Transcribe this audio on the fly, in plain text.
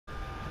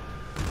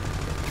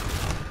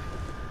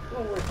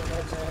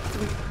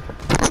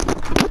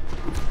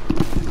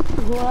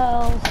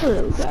Well,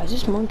 hello guys,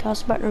 it's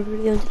Moncast back in our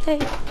video today.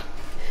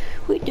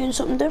 We're doing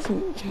something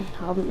different.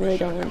 I haven't really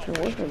done an Infinite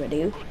Warfare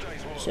video,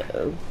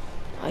 so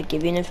I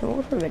give you an Infinite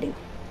Warfare video.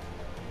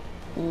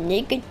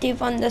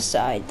 Negative on the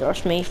side,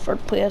 there's me,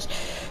 third place.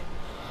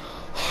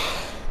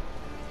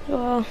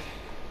 Well,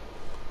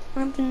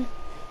 I've been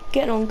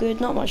getting on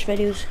good, not much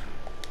videos.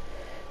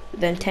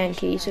 But then 10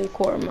 keys, so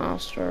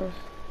quartermaster.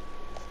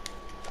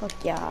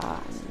 Fuck yeah,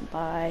 and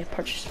buy,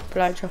 purchase,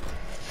 pledge.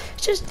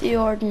 It's just the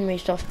ordinary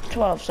stuff.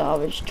 12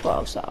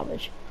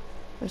 salvage,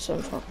 and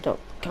some fucked up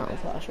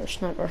camouflage or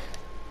sniper.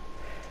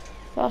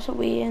 That's what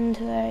we in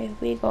today.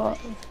 We got,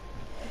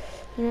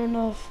 I don't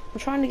know if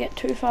we're trying to get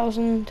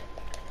 2,000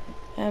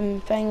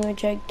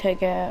 thingamajig to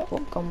get,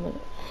 what gun was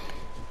it?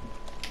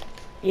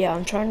 Yeah,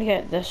 I'm trying to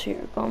get this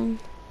here gun.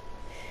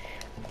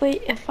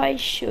 Wait, if I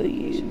show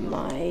you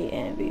my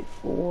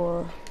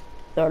MV4,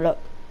 there, look,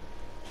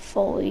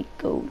 fully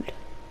gold.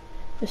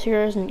 This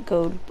here isn't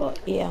gold, but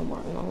yeah, I'm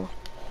working on it.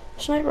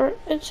 Sniper,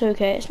 it's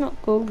okay, it's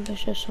not gold,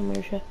 it's just some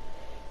weird shit.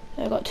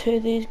 I got two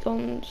of these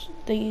guns,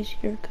 these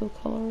are cool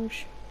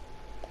colours.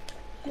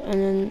 And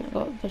then I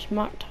got this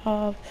Mac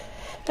tab.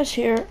 This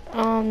here,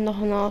 and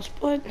nothing else,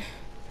 but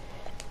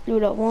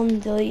load up one,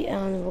 delete,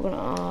 and we're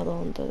gonna add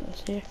on to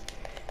this here.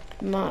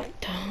 Mac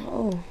tab,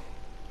 oh.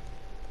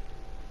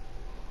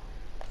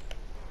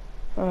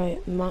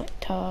 Right, Mac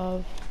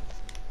tab.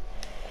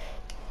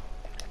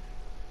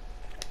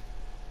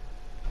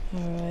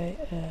 Alright,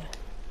 I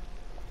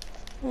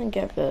didn't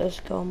get rid of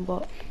this gun,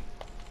 but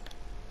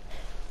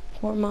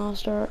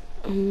Quartermaster,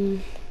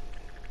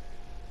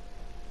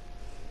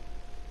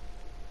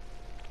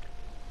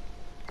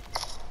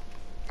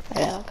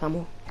 yeah,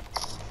 camo.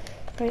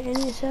 Right,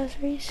 any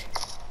accessories?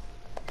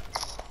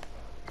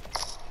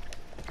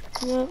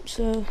 Nope,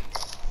 so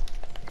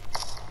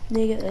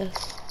need to get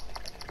this.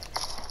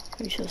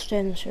 We shall stay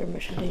in the server,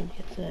 so I need to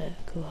get the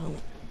cool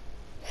helmet.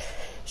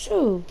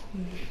 So,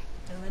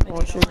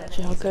 let's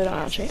see how good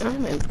I actually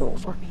am in Pro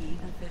for.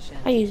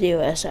 I use the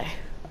USA.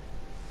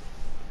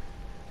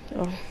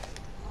 So,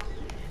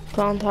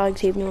 clan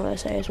tags even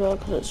USA as well,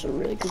 because it's a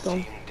really good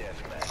gun.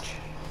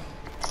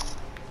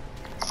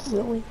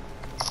 Really?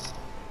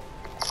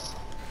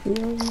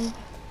 Really?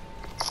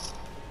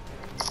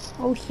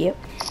 Oh, yep.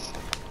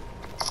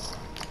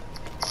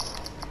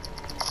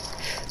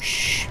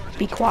 Shh,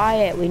 be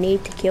quiet, we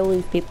need to kill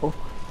these people.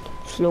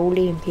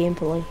 Slowly and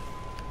painfully.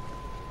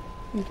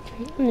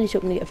 I need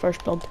something to get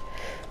first blood,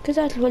 because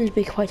that will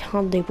be quite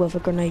handy with a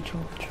grenade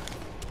launcher.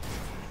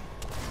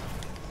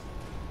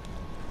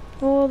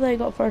 Oh, they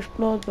got first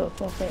blood, but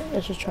fuck it,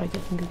 let's just try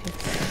getting good.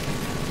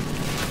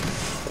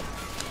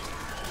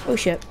 Oh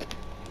shit.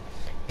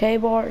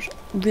 K-bars,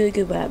 really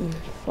good weapon.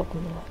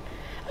 Fucking love.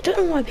 I don't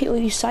know why people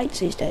use sights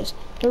these days.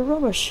 They're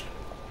rubbish.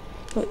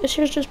 But this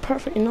here's just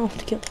perfect enough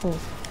to kill them.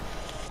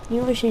 You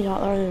always need that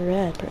there in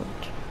red, pretty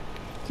much.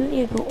 You don't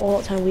need to go all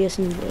the time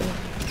wasting the blue.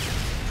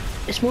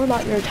 It's more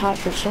about your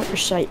attachments, not your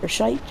sight. Your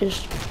sight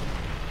just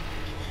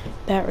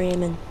better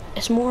aiming.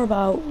 It's more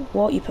about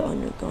what you put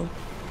on your gun,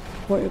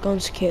 what your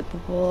gun's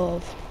capable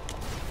of.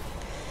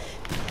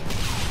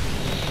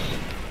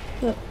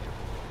 Look.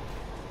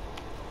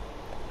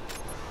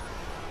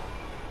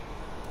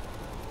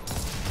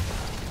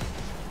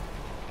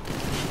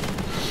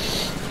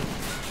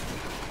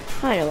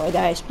 I know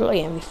guys, but like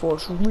MV4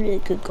 is a really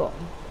good gun.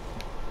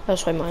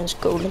 That's why mine's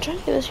gold. I'm trying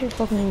to get this here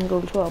fucking in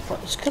gold as well,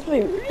 but it's gonna be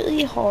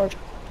really hard to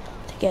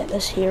get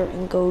this here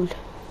in gold.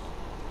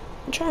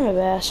 I'm trying my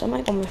best. I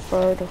might go my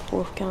third or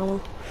fourth camo.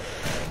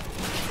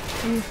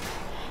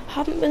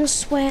 Haven't been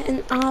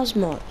sweating as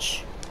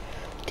much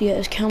to get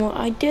this camo.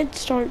 I did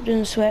start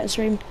doing a sweat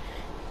stream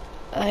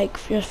like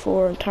just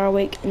for an entire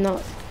week, and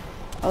that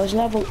I was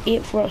level 8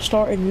 before I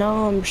started.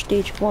 Now I'm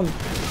stage 1.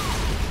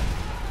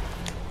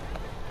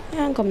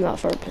 Yeah, I'm coming that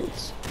third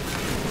place.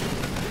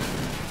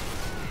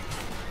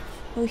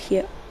 Oh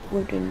shit,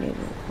 we're doing it.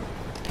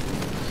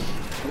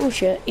 Oh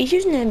shit, he's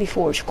using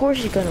MV4, of course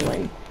he's gonna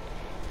win.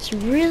 It's a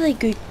really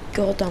good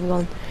goddamn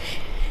gun.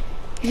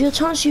 If you have a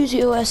chance to use the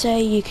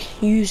USA, you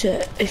can use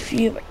it. If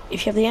you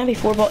have the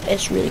MV4 but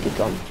it's a really good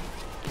gun.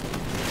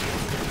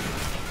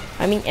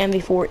 I mean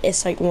MV4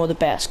 is like one of the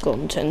best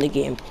guns in the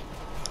game.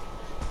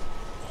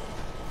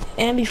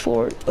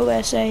 MV4,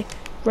 USA,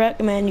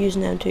 recommend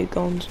using them two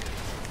guns.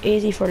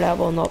 Easy for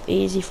leveling up,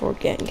 easy for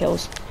getting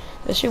kills.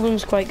 This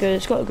one's quite good,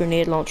 it's got a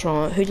grenade launcher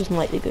on it. Who doesn't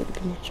like the good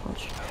grenade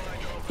launcher?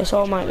 It's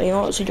automatically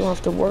on it, so you don't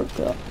have to work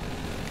up.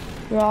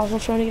 You're also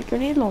trying to get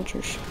grenade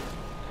launchers.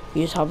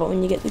 You just have it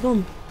when you get the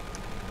gun.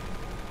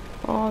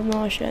 Oh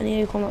no, shit, I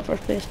need to come at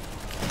first place.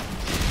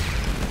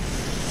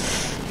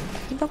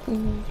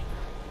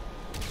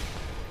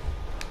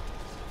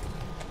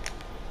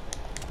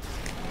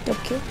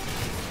 Okay.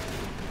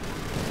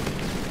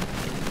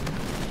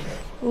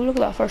 Oh, look at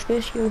that first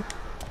place, you.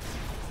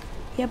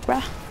 Yeah,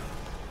 bruh.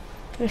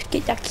 Let's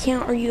get that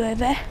counter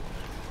UAV.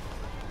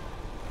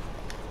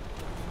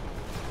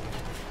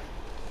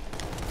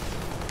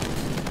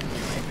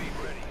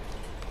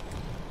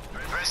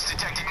 Threats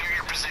detected near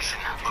your position.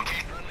 Location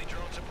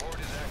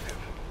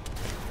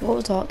What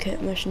was that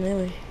kit mission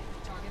anyway?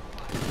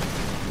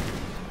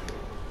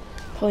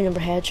 Probably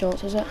number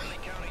headshots, is it?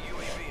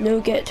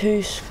 No,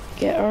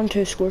 earn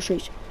 2 score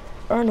streaks.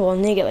 Earn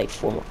 1, they get like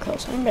 4 more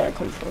kills. I better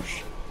come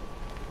first.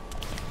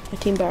 My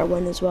team better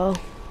win as well.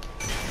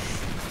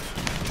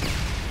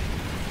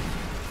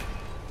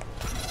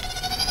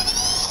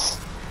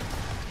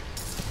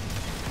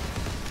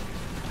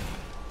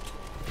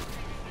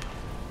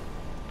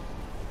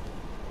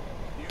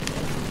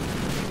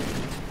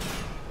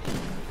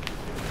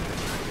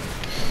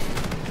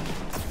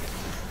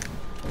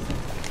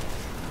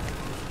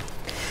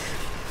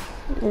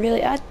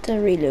 Really, I had to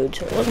reload,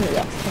 so it wasn't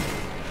that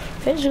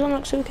fun. Page gun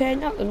looks okay,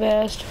 not the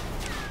best.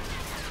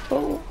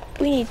 But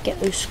we need to get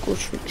those score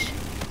streaks.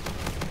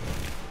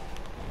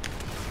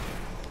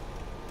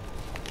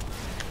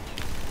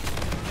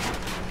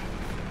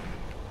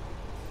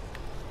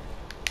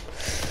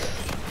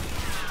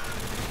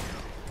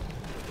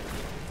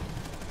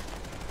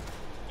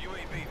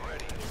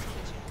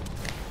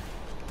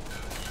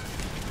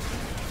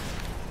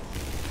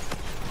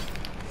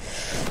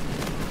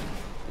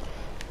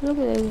 Look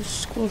at those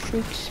score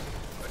streaks.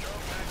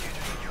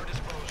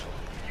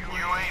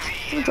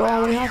 Good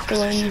draw, we have to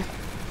win.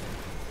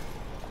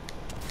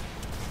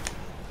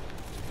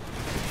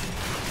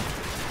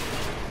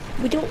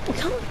 We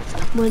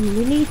can't win,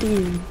 we need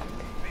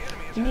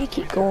to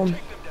keep going.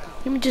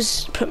 Let me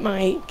just put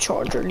my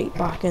charger lead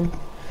back in.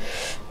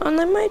 And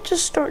I might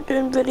just start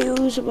doing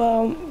videos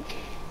about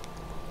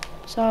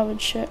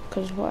savage shit,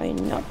 because why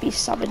not be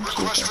savage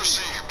either?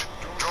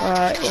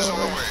 Alright,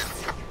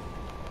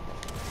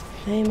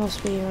 they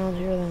must be around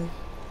here then.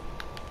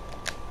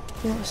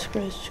 Yeah,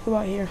 screw it, just go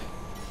out here.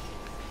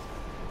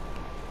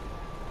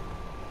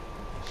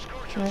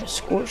 Alright,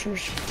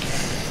 Scorchers.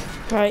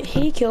 Right,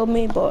 he killed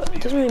me, but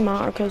it doesn't really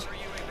matter because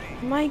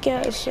I might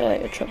get us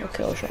a triple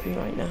kill or something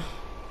right now.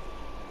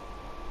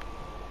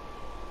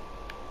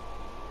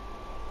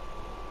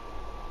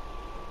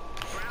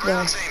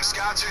 Yeah.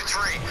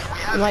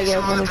 I might get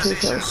 1 or 2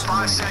 kills.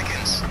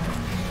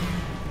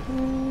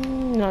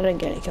 No, I didn't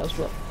get any kills,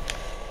 but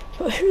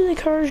who really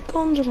cares?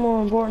 Guns are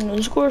more important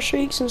than score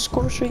streaks, and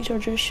score streaks are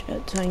just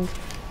shit thing.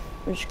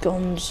 Which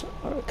guns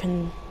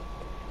can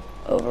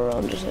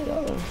overrun just like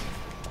that.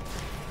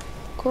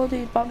 Call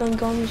these Batman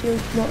guns here,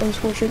 not on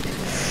score streaks.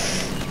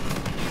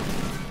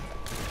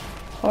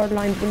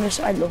 Hardline bonus,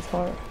 I love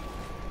hard.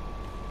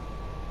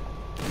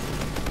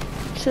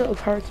 It's a little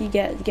perk you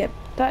get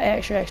that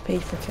extra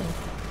XP for kill.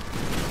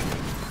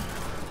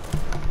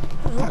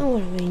 I don't know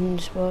what it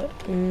means, but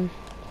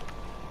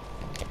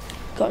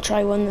gotta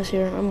try win this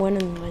year. I'm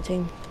winning my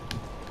team.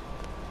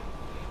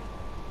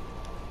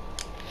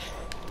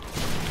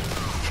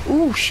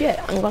 Ooh shit,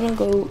 I'm gonna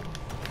go.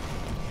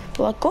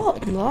 Well, I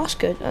got him, well, that's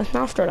good. That's an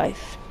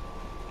afterlife.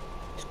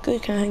 It's a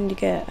good kind of thing to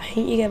get. I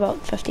think you get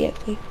about 50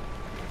 XP.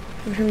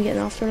 Every time you get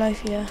an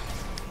afterlife, yeah.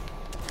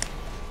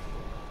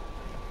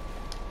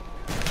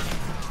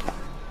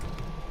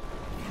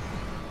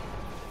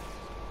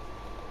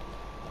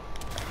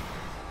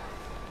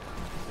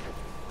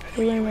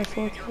 We're winning by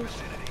 4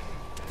 kills.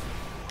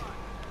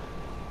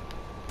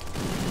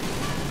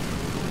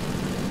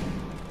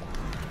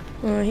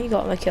 Oh, he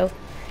got my kill.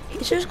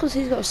 It's just because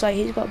he's got a sight,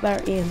 he's got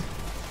better aim.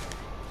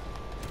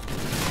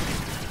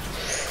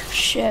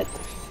 Shit.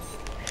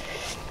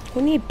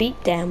 We need to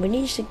beat them, we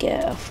need to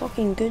get a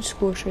fucking good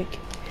score streak.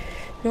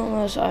 Not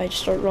unless I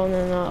just start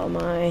running out of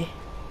my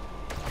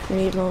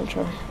grenade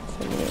launcher.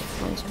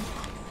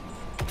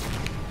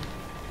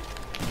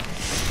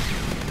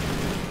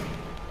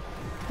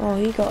 Oh,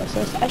 he got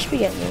assist. I should be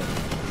getting it.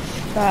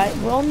 Right,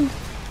 run.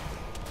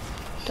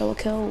 Double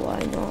kill, why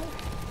not?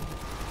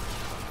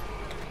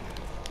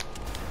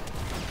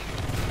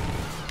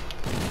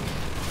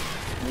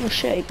 Oh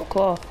shit, he got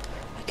claw.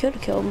 I could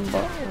have killed him,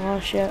 but oh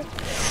shit.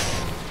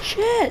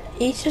 Shit!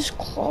 He's just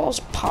claws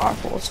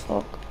powerful as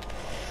fuck.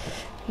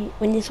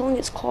 When someone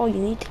gets claw, you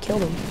need to kill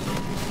them.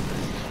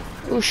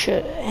 Oh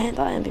shit, that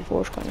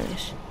MP4 is quite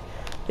nice.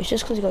 It's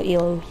just because he got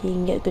ELO, he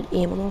can get good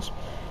aim on us.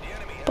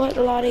 But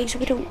laddies,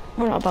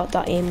 we're not about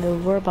that aim though,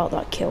 we're about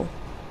that kill.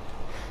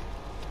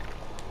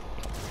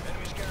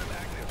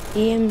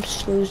 Aim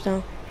slows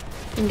down.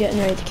 I'm getting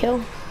ready to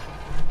kill.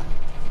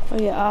 Oh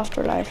yeah,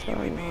 afterlife or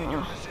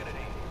nah.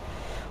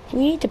 We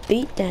need to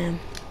beat them.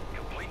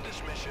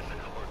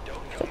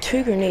 Got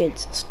 2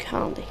 grenades, it's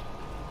candy.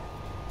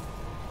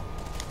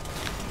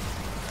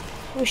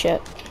 Oh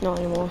shit, not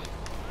anymore.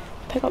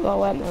 Pick up that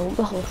weapon and we'll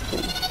go level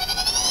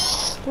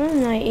 3. We're in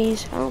the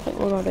 90s, I don't think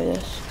we're gonna do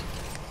this.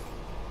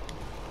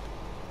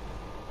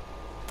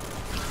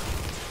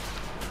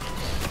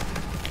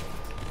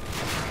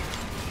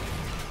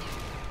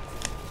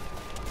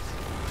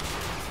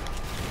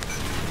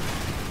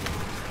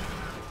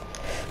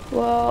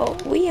 Well,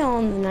 we are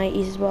on the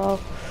 90s as well.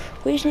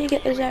 We just need to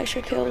get those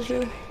extra kills, yo.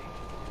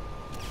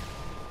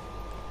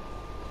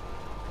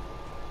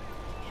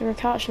 If we're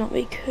catching up,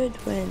 we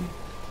could win.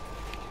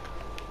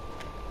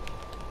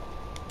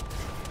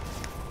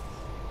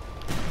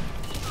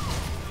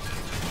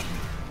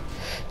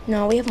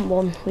 No, we haven't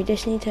won. We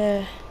just need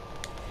to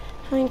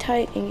hang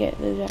tight and get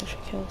those extra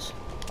kills.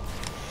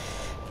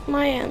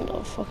 Might end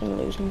up fucking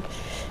losing.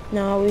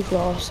 No, we've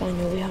lost. I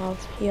know we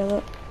have. Yeah,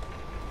 look.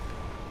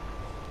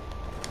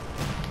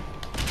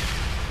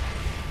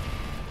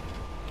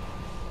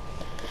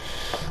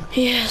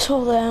 Yeah, it's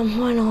all them.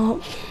 Why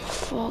not?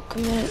 Fuck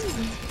it.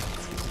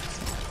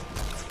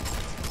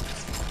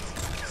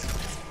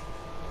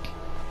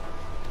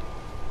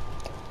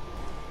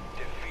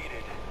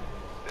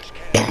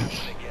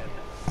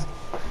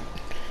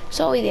 It's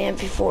always the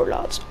MP4,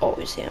 lads.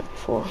 Always the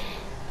MP4.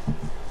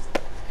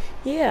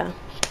 Yeah.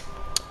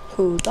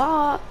 Who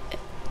that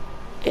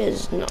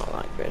is not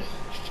that good.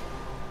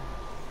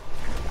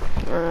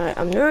 Alright,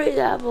 I'm nearly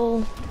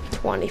level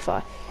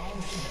 25.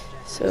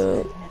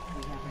 So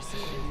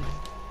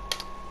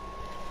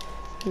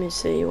let me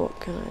see, what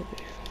can I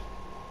do?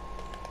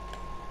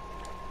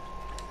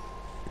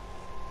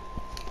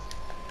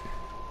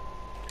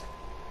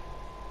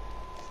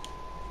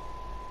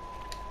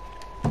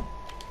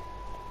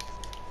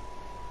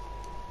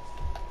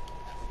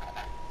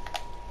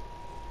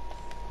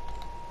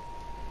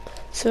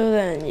 So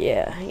then,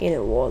 yeah, you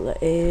know what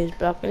that is,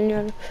 black and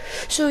yellow.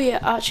 So yeah,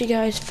 actually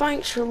guys,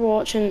 thanks for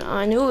watching.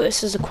 I know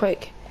this is a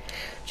quick,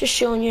 just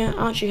showing you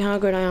actually how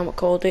good I am at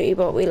Call of Duty,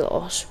 but we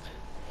lost.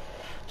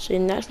 See you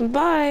next one,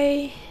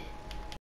 bye!